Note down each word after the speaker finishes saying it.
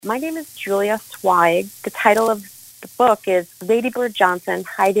My name is Julia Sweig. The title of the book is Lady Bird Johnson,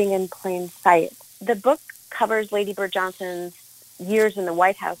 Hiding in Plain Sight. The book covers Lady Bird Johnson's years in the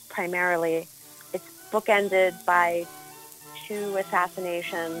White House primarily. It's bookended by two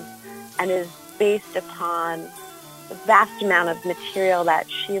assassinations and is based upon the vast amount of material that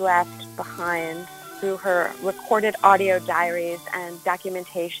she left behind through her recorded audio diaries and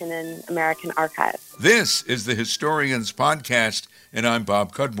documentation in American archives. This is the Historians Podcast, and I'm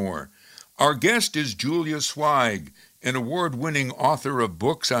Bob Cudmore. Our guest is Julia Sweig, an award-winning author of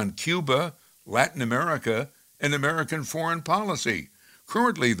books on Cuba, Latin America, and American foreign policy.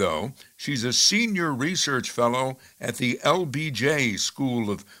 Currently, though, she's a senior research fellow at the LBJ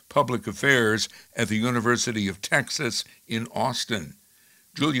School of Public Affairs at the University of Texas in Austin.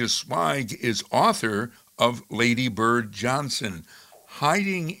 Julia Sweig is author of Lady Bird Johnson,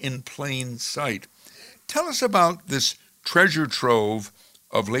 Hiding in Plain Sight. Tell us about this treasure trove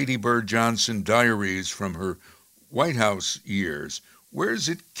of Lady Bird Johnson diaries from her White House years. Where is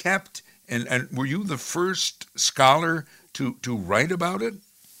it kept? And were you the first scholar to write about it?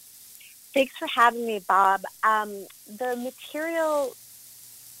 Thanks for having me, Bob. The material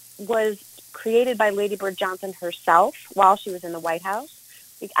was created by Lady Bird Johnson herself while she was in the White House.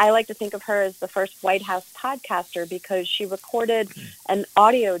 I like to think of her as the first White House podcaster because she recorded an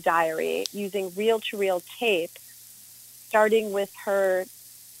audio diary using reel-to-reel tape, starting with her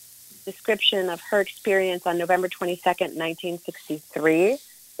description of her experience on November 22nd, 1963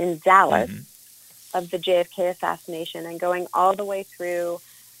 in Dallas of the JFK assassination and going all the way through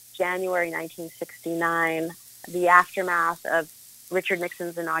January 1969, the aftermath of Richard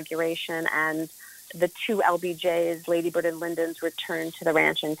Nixon's inauguration and the two LBJs, Lady Bird and Lyndon's return to the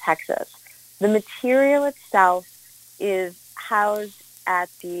ranch in Texas. The material itself is housed at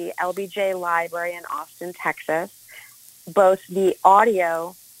the LBJ Library in Austin, Texas, both the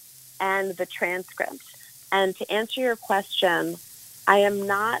audio and the transcript. And to answer your question, I am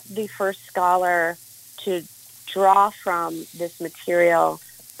not the first scholar to draw from this material,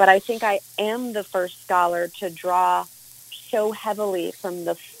 but I think I am the first scholar to draw so heavily from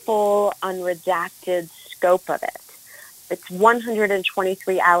the full unredacted scope of it. It's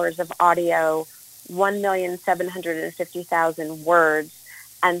 123 hours of audio, 1,750,000 words.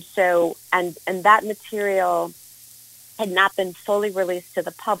 And so, and that material had not been fully released to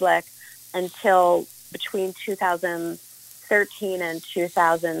the public until between 2013 and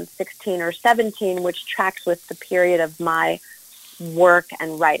 2016 or 17, which tracks with the period of my work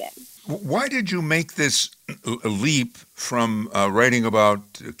and writing. Why did you make this leap from writing about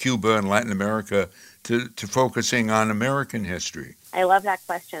Cuba and Latin America to focusing on American history? I love that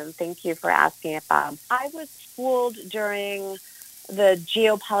question. Thank you for asking it, Bob. I was schooled during the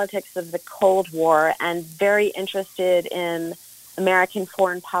geopolitics of the Cold War and very interested in American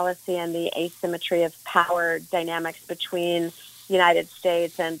foreign policy and the asymmetry of power dynamics between the United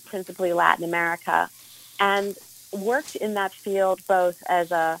States and principally Latin America, and worked in that field both as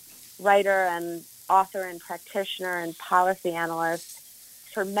a writer and author and practitioner and policy analyst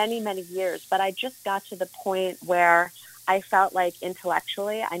for many, many years. But I just got to the point where I felt like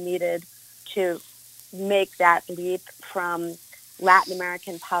intellectually I needed to make that leap from Latin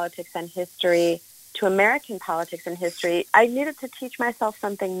American politics and history to American politics and history. I needed to teach myself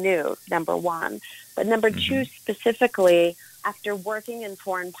something new, number one. But number two, specifically, after working in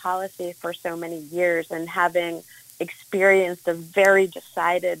foreign policy for so many years and having experienced a very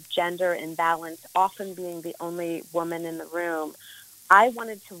decided gender imbalance, often being the only woman in the room, I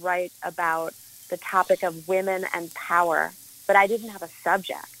wanted to write about the topic of women and power, but I didn't have a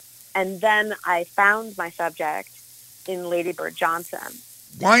subject. And then I found my subject in Lady Bird Johnson.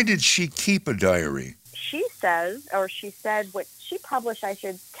 Why did she keep a diary? She says, or she said, what she published, I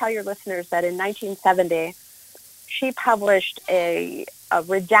should tell your listeners that in 1970, she published a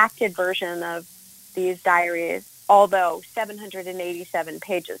redacted version of these diaries, although 787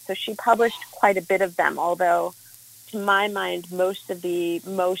 pages. So she published quite a bit of them, although to my mind, most of the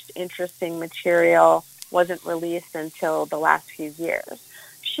most interesting material wasn't released until the last few years.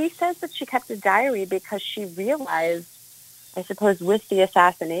 She says that she kept a diary because she realized, I suppose, with the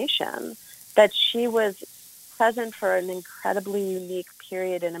assassination, that she was present for an incredibly unique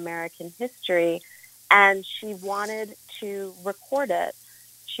period in American history, and she wanted to record it.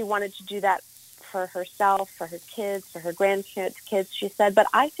 She wanted to do that for herself, for her kids, for her grandkids, she said. But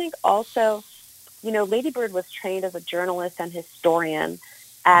I think also, you know, Lady Bird was trained as a journalist and historian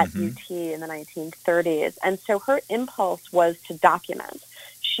at UT in the 1930s. And so her impulse was to document.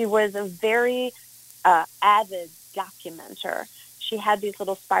 She was a very avid documenter. She had these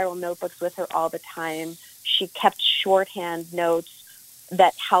little spiral notebooks with her all the time. She kept shorthand notes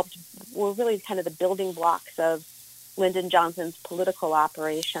that helped, were really kind of the building blocks of Lyndon Johnson's political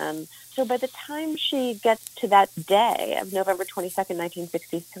operation. So by the time she gets to that day of November 22nd,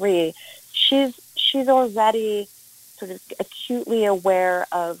 1963, she's already sort of acutely aware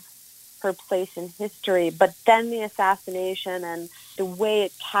of her place in history. But then the assassination and the way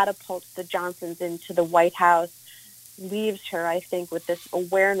it catapults the Johnsons into the White House leaves her, I think, with this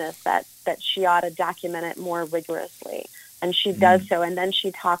awareness that she ought to document it more rigorously. And she does so. And then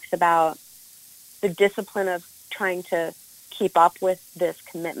she talks about the discipline of trying to keep up with this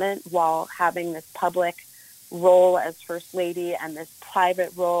commitment while having this public role as First Lady and this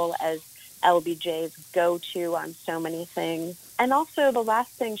private role as LBJ's go-to on so many things. And also the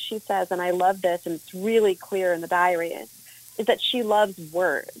last thing she says, and I love this, and it's really clear in the diary, is that she loves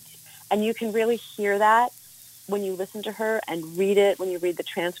words. And you can really hear that when you listen to her and read it, when you read the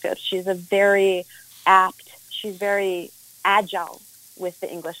transcript. She's very agile with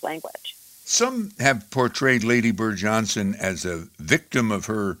the English language. Some have portrayed Lady Bird Johnson as a victim of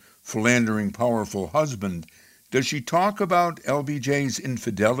her philandering, powerful husband. Does she talk about LBJ's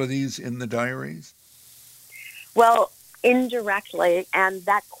infidelities in the diaries? Well, indirectly, and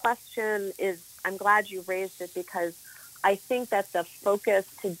that question is, I'm glad you raised it, because I think that the focus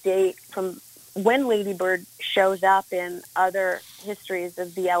to date from when Lady Bird shows up in other histories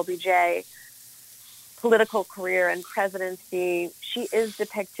of the LBJ political career and presidency, she is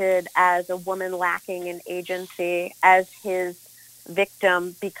depicted as a woman lacking in agency, as his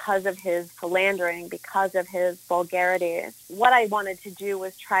victim because of his philandering, because of his vulgarity. What I wanted to do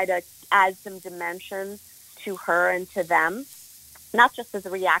was try to add some dimension to her and to them, not just as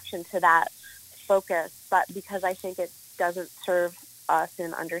a reaction to that focus, but because I think it doesn't serve us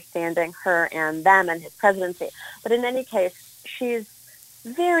in understanding her and them and his presidency. But in any case, she's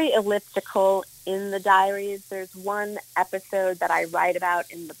very elliptical in the diaries. There's one episode that I write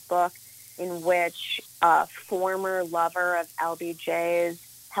about in the book in which a former lover of LBJ's,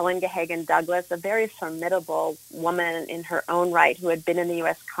 Helen Gahagan Douglas, a very formidable woman in her own right who had been in the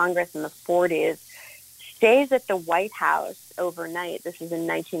U.S. Congress in the 40s, stays at the White House overnight. This is in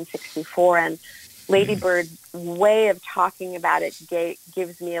 1964, and Lady Bird's way of talking about it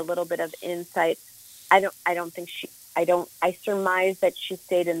gives me a little bit of insight. I surmise that she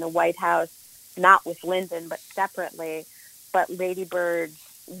stayed in the White House, not with Lyndon, but separately. But Lady Bird's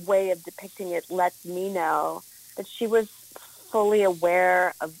way of depicting it lets me know that she was fully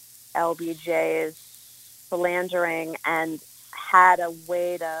aware of LBJ's philandering and had a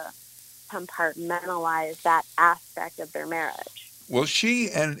way to compartmentalize that aspect of their marriage. Well, she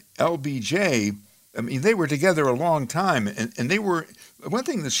and LBJ, I mean, they were together a long time, and they were, one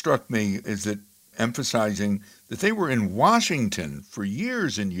thing that struck me is that emphasizing that they were in Washington for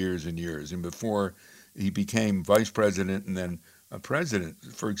years and years and years, and before he became vice president and then a president.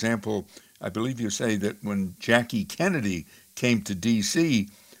 For example, I believe you say that when Jackie Kennedy came to D.C.,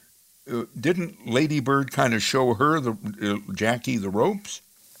 didn't Lady Bird kind of show her, Jackie, the ropes?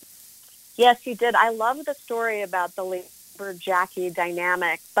 Yes, he did. I love the story about the Lady Bird-Jackie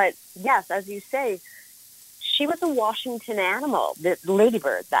dynamic. But yes, as you say, she was a Washington animal, the Lady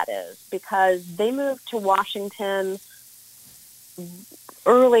Bird, that is, because they moved to Washington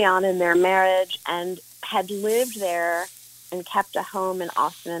early on in their marriage and had lived there and kept a home in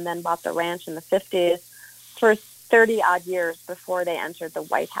Austin and then bought the ranch in the 50s for 30-odd years before they entered the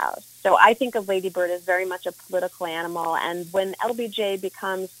White House. So I think of Lady Bird as very much a political animal. And when LBJ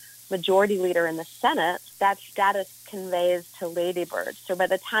becomes majority leader in the Senate, that status conveys to Lady Bird. So by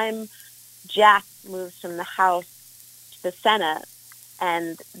the time Jack moves from the House to the Senate,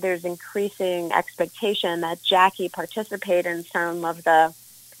 and there's increasing expectation that Jackie participate in some of the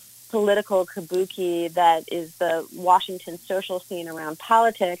political kabuki that is the Washington social scene around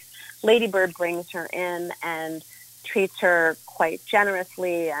politics, Lady Bird brings her in and treats her quite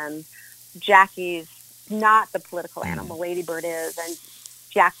generously, and Jackie's not the political animal, Lady Bird is, and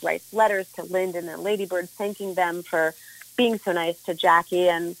Jack writes letters to Lyndon and Lady Bird thanking them for being so nice to Jackie.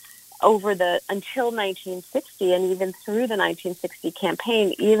 And until 1960 and even through the 1960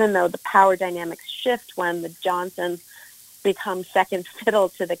 campaign, even though the power dynamics shift when the Johnsons become second fiddle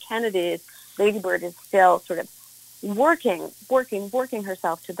to the Kennedys, Lady Bird is still sort of working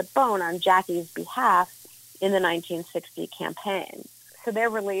herself to the bone on Jackie's behalf in the 1960 campaign. So their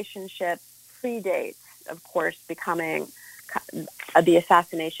relationship predates, of course, becoming the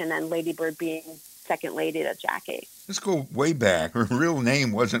assassination and Lady Bird being second lady to Jackie. Let's go way back. Her real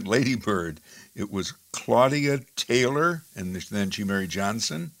name wasn't Lady Bird. It was Claudia Taylor, and then she married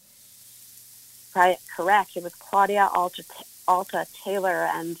Johnson. Right, correct. It was Claudia Alta Taylor,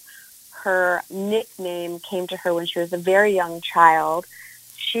 and her nickname came to her when she was a very young child.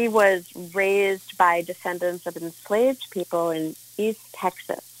 she was raised by descendants of enslaved people in East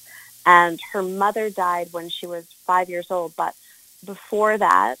Texas. And her mother died when she was 5 years old. But before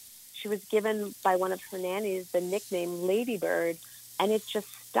that, she was given by one of her nannies the nickname Ladybird, and it just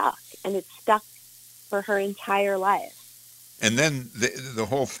stuck. And it stuck for her entire life. And then the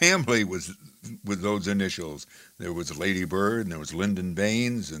whole family was with those initials. There was Lady Bird, and there was Lyndon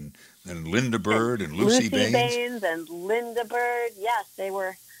Baines, and Linda And Bird, and Lucy Lucy Baines. Baines and Linda Bird, yes, they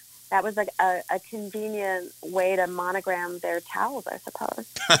were. That was a convenient way to monogram their towels, I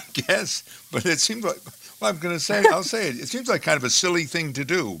suppose. I guess, but it seems like, well, I'm going to say, I'll say it. It seems like kind of a silly thing to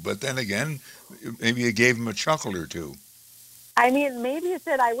do, but then again, maybe it gave him a chuckle or two. I mean, maybe it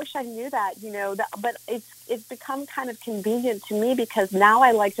did. I wish I knew that, but it's become kind of convenient to me because now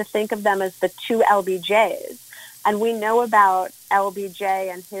I like to think of them as the two LBJs. And we know about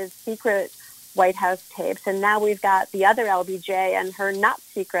LBJ and his secret White House tapes, and now we've got the other LBJ and her not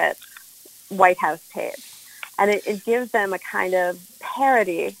secret White House tapes. And it gives them a kind of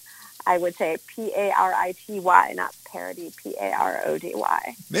parody, I would say, Parity, not parody, Parody.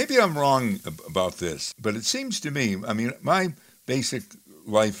 Maybe I'm wrong about this, but it seems to me, I mean, my basic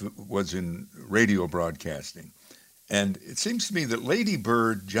life was in radio broadcasting. And it seems to me that Lady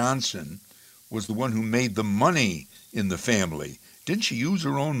Bird Johnson was the one who made the money in the family. Didn't she use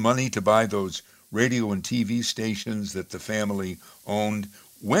her own money to buy those radio and TV stations that the family owned,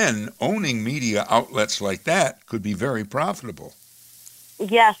 when owning media outlets like that could be very profitable?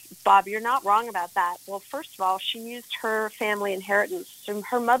 Yes, Bob, you're not wrong about that. Well, first of all, she used her family inheritance from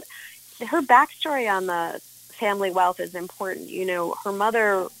her mother. Her backstory on the family wealth is important. You know, her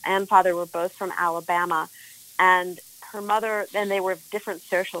mother and father were both from Alabama, and her mother, and they were of different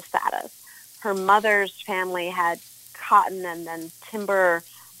social status. Her mother's family had cotton and then timber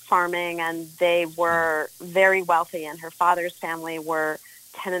farming, and they were very wealthy, and her father's family were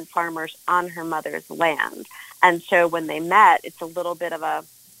tenant farmers on her mother's land. And so when they met, it's a little bit of a,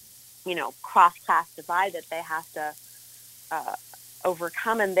 cross-class divide that they have to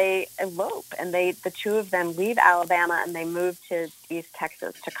overcome, and they elope, and the two of them leave Alabama and they move to East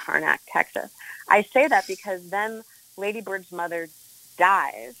Texas, to Karnak, Texas. I say that because then Lady Bird's mother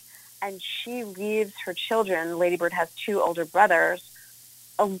dies, and she leaves her children. Lady Bird has two older brothers,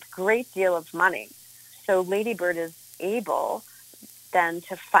 a great deal of money. So Lady Bird is able then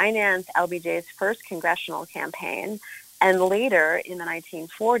to finance LBJ's first congressional campaign, and later in the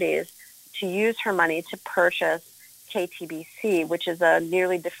 1940s to use her money to purchase KTBC, which is a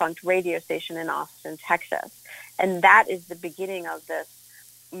nearly defunct radio station in Austin, Texas. And that is the beginning of this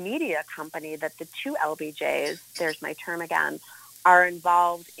media company that the two LBJs, there's my term again, are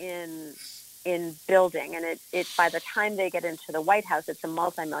involved in building. And it by the time they get into the White House, it's a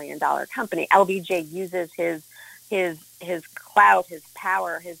multi-million-dollar company. LBJ uses his clout, his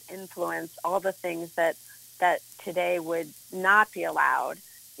power, his influence, all the things that today would not be allowed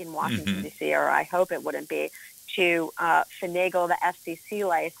in Washington, D.C., or I hope it wouldn't be, to finagle the FCC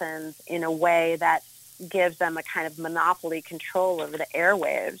license in a way that gives them a kind of monopoly control over the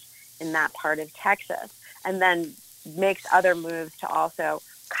airwaves in that part of Texas, and then makes other moves to also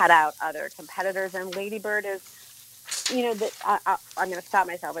cut out other competitors. And Lady Bird is, I'm going to stop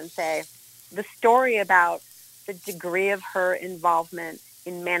myself and say the story about the degree of her involvement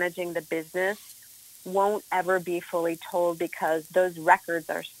in managing the business won't ever be fully told because those records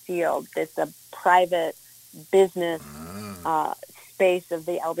are sealed. It's a private business space of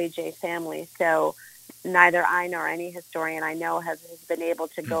the LBJ family. So neither I nor any historian I know has been able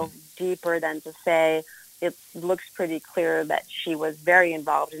to go deeper than to say it looks pretty clear that she was very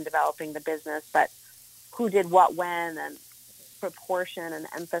involved in developing the business, but who did what when and proportion and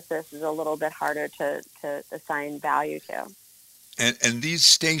emphasis is a little bit harder to assign value to. And these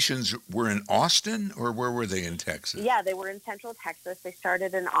stations were in Austin, or where were they in Texas? Yeah, they were in Central Texas. They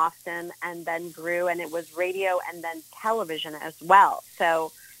started in Austin and then grew, and it was radio and then television as well.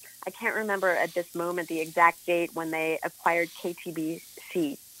 So I can't remember at this moment the exact date when they acquired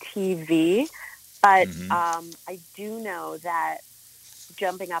KTBC TV, but I do know that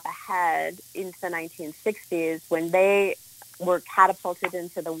jumping up ahead into the 1960s, when they were catapulted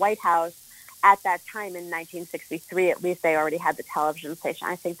into the White House, at that time in 1963, at least they already had the television station.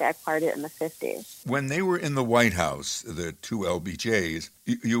 I think they acquired it in the 50s. When they were in the White House, the two LBJs,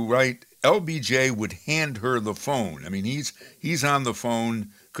 you write, LBJ would hand her the phone. I mean, he's on the phone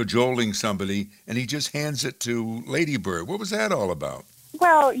cajoling somebody, and he just hands it to Lady Bird. What was that all about?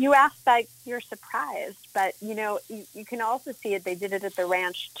 Well, you asked like you're surprised, but, you can also see it. They did it at the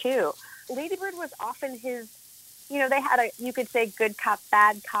ranch, too. Lady Bird was often his they had you could say good cop,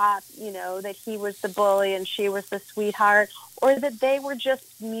 bad cop, that he was the bully and she was the sweetheart, or that they were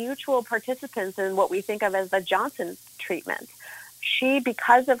just mutual participants in what we think of as the Johnson treatment. She,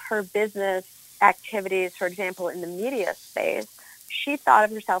 because of her business activities, for example, in the media space, she thought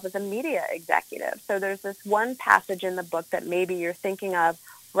of herself as a media executive. So there's this one passage in the book that maybe you're thinking of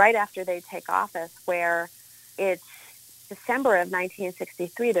right after they take office, where it's December of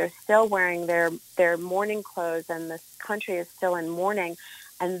 1963. They're still wearing their mourning clothes, and the country is still in mourning.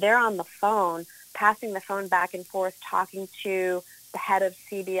 And they're on the phone, passing the phone back and forth, talking to the head of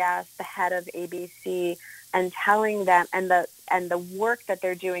CBS, the head of ABC, and telling them, and the work that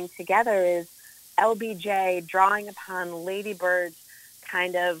they're doing together is LBJ drawing upon Lady Bird's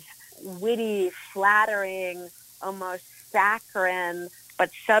kind of witty, flattering, almost saccharine, but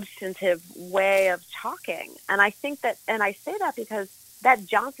substantive way of talking. And I think that, and I say that because that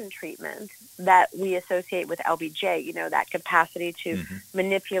Johnson treatment that we associate with LBJ, that capacity to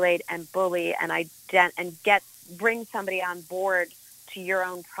manipulate and bully and bring somebody on board to your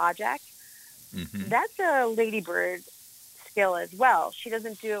own project, that's a Lady Bird skill as well. She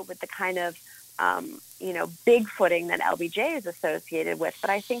doesn't do it with the kind of big footing that LBJ is associated with,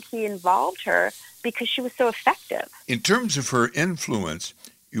 but I think he involved her because she was so effective. In terms of her influence,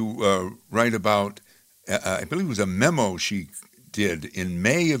 you write about, I believe it was a memo she did in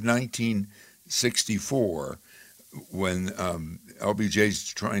May of 1964 when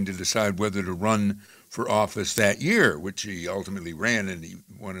LBJ's trying to decide whether to run for office that year, which he ultimately ran and he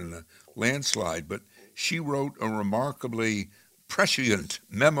won in a landslide. But she wrote a remarkably prescient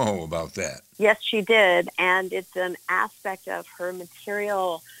memo about that. Yes, she did. And it's an aspect of her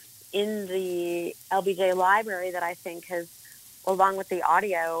material in the LBJ library that I think has, along with the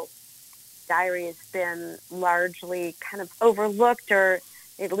audio diary, has been largely kind of overlooked or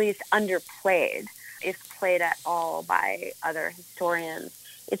at least underplayed, if played at all by other historians.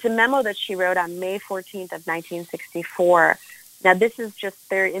 It's a memo that she wrote on May 14th of 1964. Now, this is just,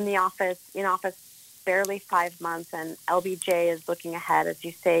 they're in office barely 5 months, and LBJ is looking ahead, as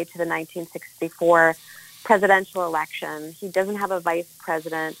you say, to the 1964 presidential election. He doesn't have a vice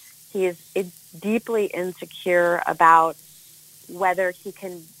president. He is deeply insecure about whether he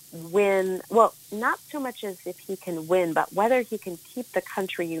can win. Well, not so much as if he can win, but whether he can keep the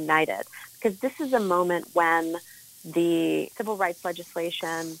country united. Because this is a moment when the civil rights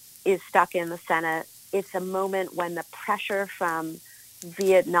legislation is stuck in the Senate. It's a moment when the pressure from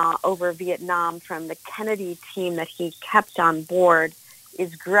Vietnam from the Kennedy team that he kept on board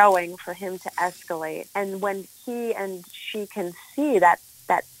is growing for him to escalate. And when he and she can see that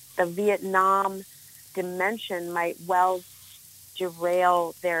the Vietnam dimension might well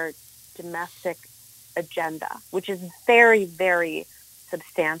derail their domestic agenda, which is very, very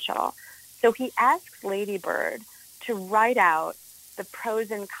substantial. So he asks Lady Bird to write out the pros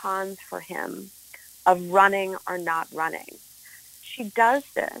and cons for him of running or not running. She does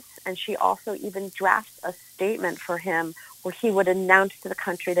this, and she also even drafts a statement for him where he would announce to the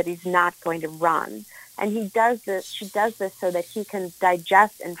country that he's not going to run. And she does this so that he can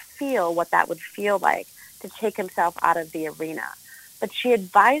digest and feel what that would feel like to take himself out of the arena. But she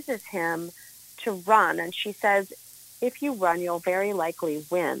advises him to run, and she says, if you run, you'll very likely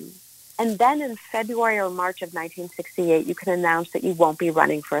win. And then in February or March of 1968, you can announce that you won't be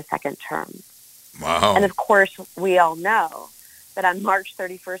running for a second term. Wow. And of course, we all know that on March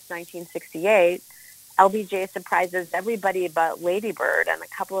 31st, 1968, LBJ surprises everybody but Lady Bird and a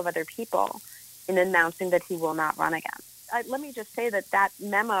couple of other people in announcing that he will not run again. Let me just say that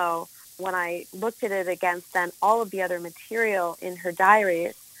memo, when I looked at it against then all of the other material in her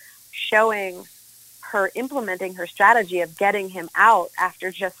diaries showing her implementing her strategy of getting him out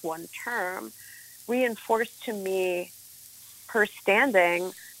after just one term, reinforced to me her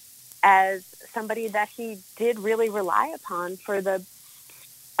standing as somebody that he did really rely upon for the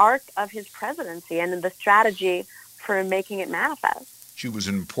arc of his presidency and the strategy for making it manifest. She was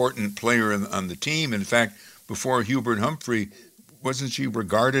an important player on the team. In fact, before Hubert Humphrey, wasn't she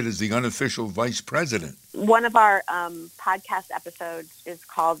regarded as the unofficial vice president? One of our podcast episodes is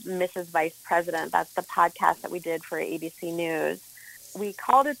called Mrs. Vice President. That's the podcast that we did for ABC News. We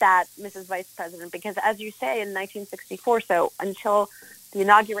called it that, Mrs. Vice President, because as you say, in 1964, so until the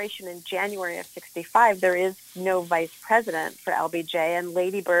inauguration in January of 65, there is no vice president for LBJ, and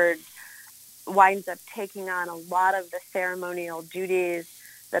Lady Bird winds up taking on a lot of the ceremonial duties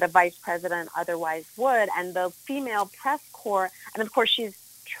that a vice president otherwise would. And the female press corps, and of course she's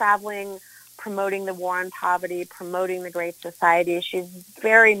traveling, promoting the war on poverty, promoting the Great Society. She's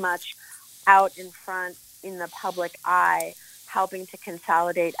very much out in front in the public eye. helping to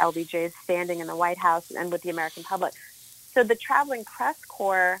consolidate LBJ's standing in the White House and with the American public. So the traveling press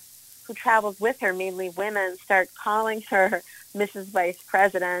corps who travels with her, mainly women, start calling her Mrs. Vice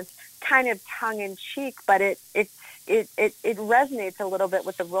President, kind of tongue-in-cheek, but it resonates a little bit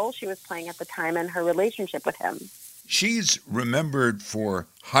with the role she was playing at the time and her relationship with him. She's remembered for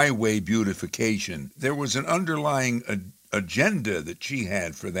highway beautification. There was an underlying agenda that she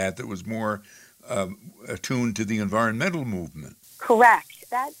had for that was more attuned to the environmental movement. Correct.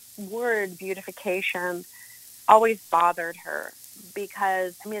 That word, beautification, always bothered her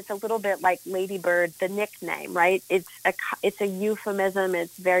because, I mean, it's a little bit like Lady Bird, the nickname, right? It's a euphemism.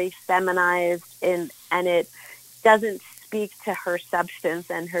 It's very feminized, and it doesn't speak to her substance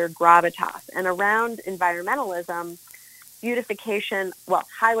and her gravitas. And around environmentalism, beautification, well,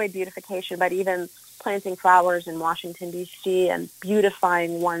 highway beautification, but even planting flowers in Washington, D.C. and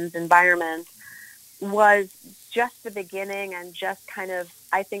beautifying one's environment was just the beginning and just kind of,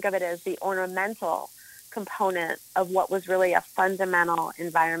 I think of it as the ornamental component of what was really a fundamental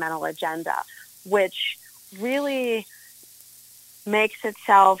environmental agenda, which really makes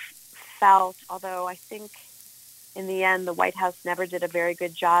itself felt, although I think in the end the White House never did a very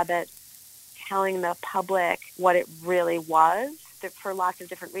good job at telling the public what it really was for lots of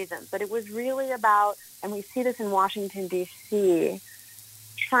different reasons. But it was really about, and we see this in Washington, D.C.,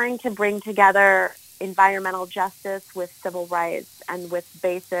 trying to bring together environmental justice with civil rights and with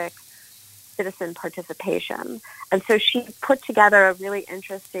basic citizen participation. And so she put together a really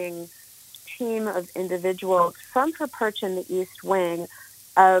interesting team of individuals from her perch in the East Wing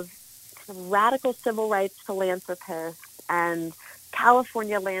of radical civil rights philanthropists and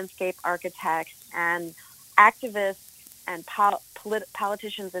California landscape architects and activists and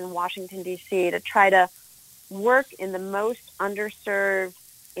politicians in Washington, D.C. to try to work in the most underserved,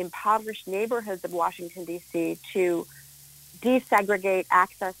 impoverished neighborhoods of Washington, D.C. to desegregate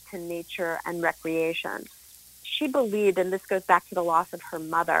access to nature and recreation. She believed, and this goes back to the loss of her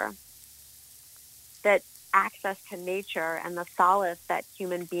mother, that access to nature and the solace that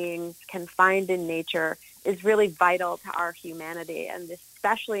human beings can find in nature is really vital to our humanity, and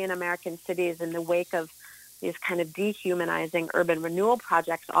especially in American cities in the wake of these kind of dehumanizing urban renewal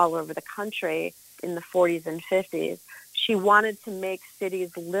projects all over the country in the 40s and 50s. She wanted to make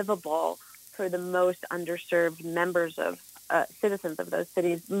cities livable for the most underserved members of citizens of those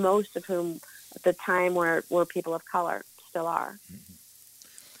cities, most of whom at the time were people of color, still are.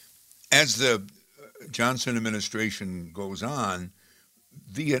 As the Johnson administration goes on,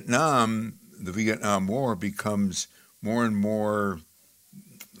 the Vietnam War becomes more and more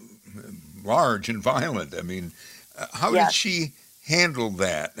large and violent. I mean, how Yes. did she handle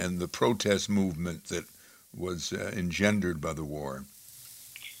that and the protest movement that was engendered by the war?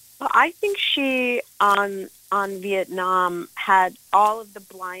 Well, I think she on Vietnam had all of the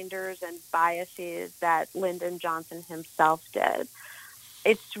blinders and biases that Lyndon Johnson himself did.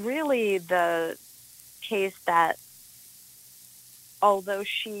 It's really the case that although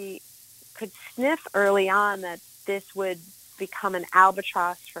she could sniff early on that this would become an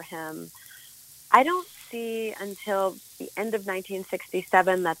albatross for him, I don't see until the end of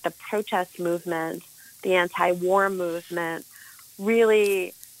 1967 that the protest movement, the anti-war movement,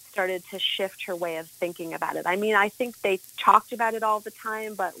 really started to shift her way of thinking about it. I mean, I think they talked about it all the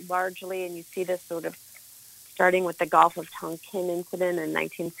time, but largely, and you see this sort of starting with the Gulf of Tonkin incident in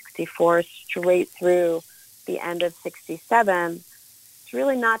 1964 straight through the end of 67, it's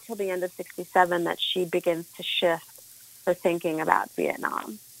really not till the end of 67 that she begins to shift her thinking about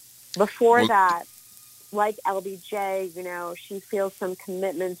Vietnam. Before that, like LBJ, she feels some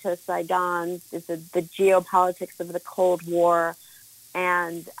commitment to Saigon, the geopolitics of the Cold War,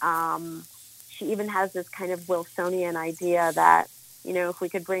 and she even has this kind of Wilsonian idea that, if we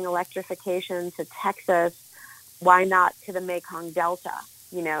could bring electrification to Texas, why not to the Mekong Delta?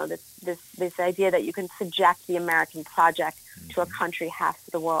 This idea that you can subject the American project to a country half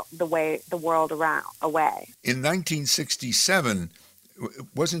the world away. In 1967,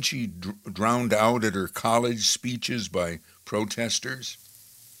 wasn't she drowned out at her college speeches by protesters?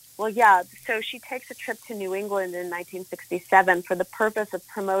 Well, yeah. So she takes a trip to New England in 1967 for the purpose of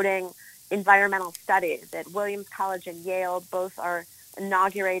promoting environmental studies at Williams College and Yale. Both are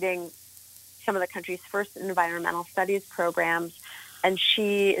inaugurating some of the country's first environmental studies programs, and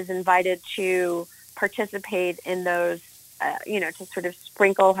she is invited to participate in those, to sort of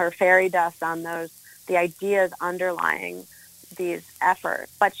sprinkle her fairy dust on the ideas underlying these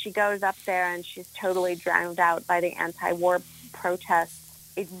efforts. But she goes up there and she's totally drowned out by the anti-war protests.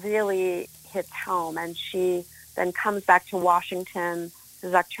 It really hits home, and she then comes back to Washington. This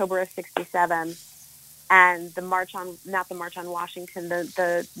is October of 67, and not the March on Washington,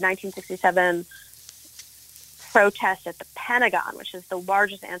 the 1967 protest at the Pentagon, which is the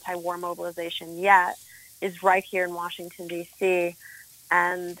largest anti-war mobilization yet, is right here in Washington, D.C.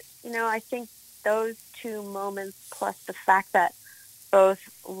 And, I think those two moments, plus the fact that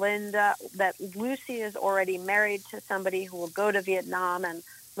that Lucy is already married to somebody who will go to Vietnam, and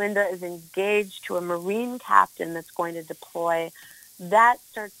Linda is engaged to a Marine captain that's going to deploy, that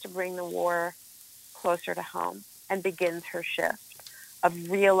starts to bring the war closer to home and begins her shift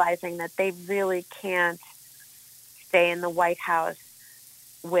of realizing that they really can't stay in the White House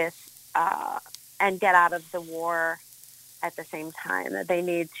and get out of the war at the same time. That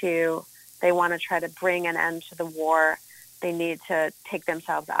they want to try to bring an end to the war. They need to take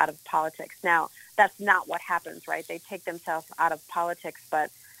themselves out of politics. Now, that's not what happens, right? They take themselves out of politics,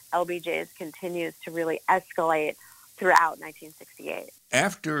 but LBJ's continues to really escalate throughout 1968.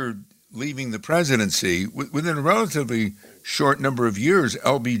 After leaving the presidency, within a relatively short number of years,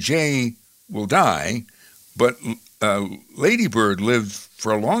 LBJ will die, but Lady Bird lived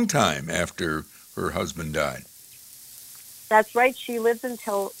for a long time after her husband died. That's right. She lived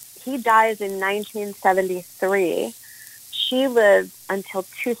until he dies in 1973. She lived until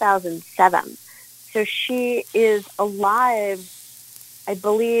 2007. So she is alive, I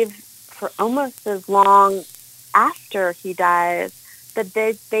believe, for almost as long after he dies, that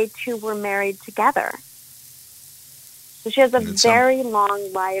they two were married together. So she has a very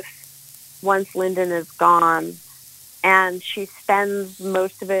long life once Lyndon is gone, and she spends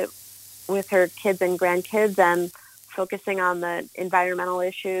most of it with her kids and grandkids and focusing on the environmental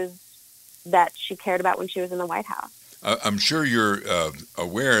issues that she cared about when she was in the White House. I'm sure you're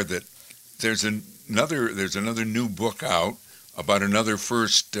aware that there's another new book out about another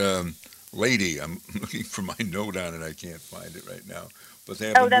first lady. I'm looking for my note on it. I can't find it right now. But they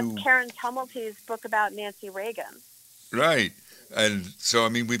have that's Karen Tumulty's book about Nancy Reagan. Right. And so,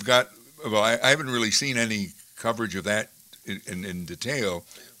 we've got, I haven't really seen any coverage of that in detail,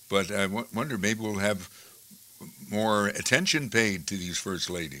 but I wonder maybe we'll have more attention paid to these first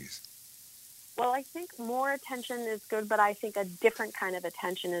ladies. Well, I think more attention is good, but I think a different kind of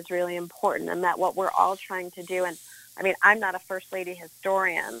attention is really important, and that what we're all trying to do, and I'm not a First Lady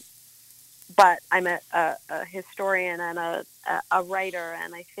historian, but I'm a historian and a writer,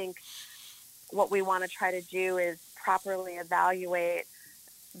 and I think what we want to try to do is properly evaluate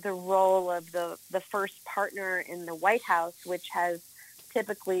the role of the first partner in the White House, which has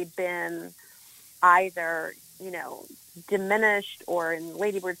typically been either, diminished or, in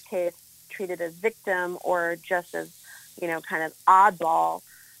Lady Bird's case, treated as victim or just as, kind of oddball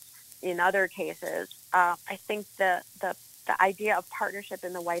in other cases. I think the idea of partnership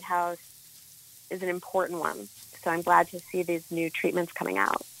in the White House is an important one. So I'm glad to see these new treatments coming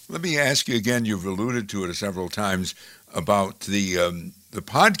out. Let me ask you again, you've alluded to it several times, about the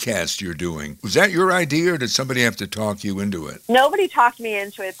podcast you're doing. Was that your idea, or did somebody have to talk you into it? Nobody talked me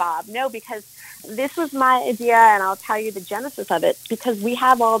into it, Bob. No, because this was my idea, and I'll tell you the genesis of it, because we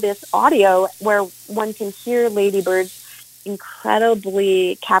have all this audio where one can hear Lady Bird's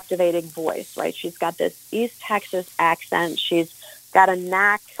incredibly captivating voice, right? She's got this East Texas accent. She's got a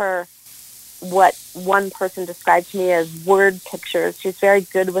knack for what one person described to me as word pictures. She's very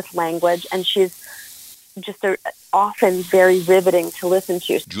good with language, and she's just often very riveting to listen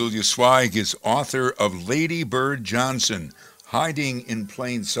to. Julia Sweig is author of Lady Bird Johnson, Hiding in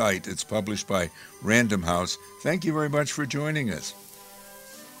Plain Sight. It's published by Random House. Thank you very much for joining us.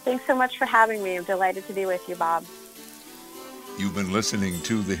 Thanks so much for having me. I'm delighted to be with you, Bob. You've been listening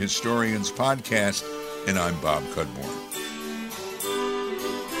to the Historians Podcast, and I'm Bob Cudmore.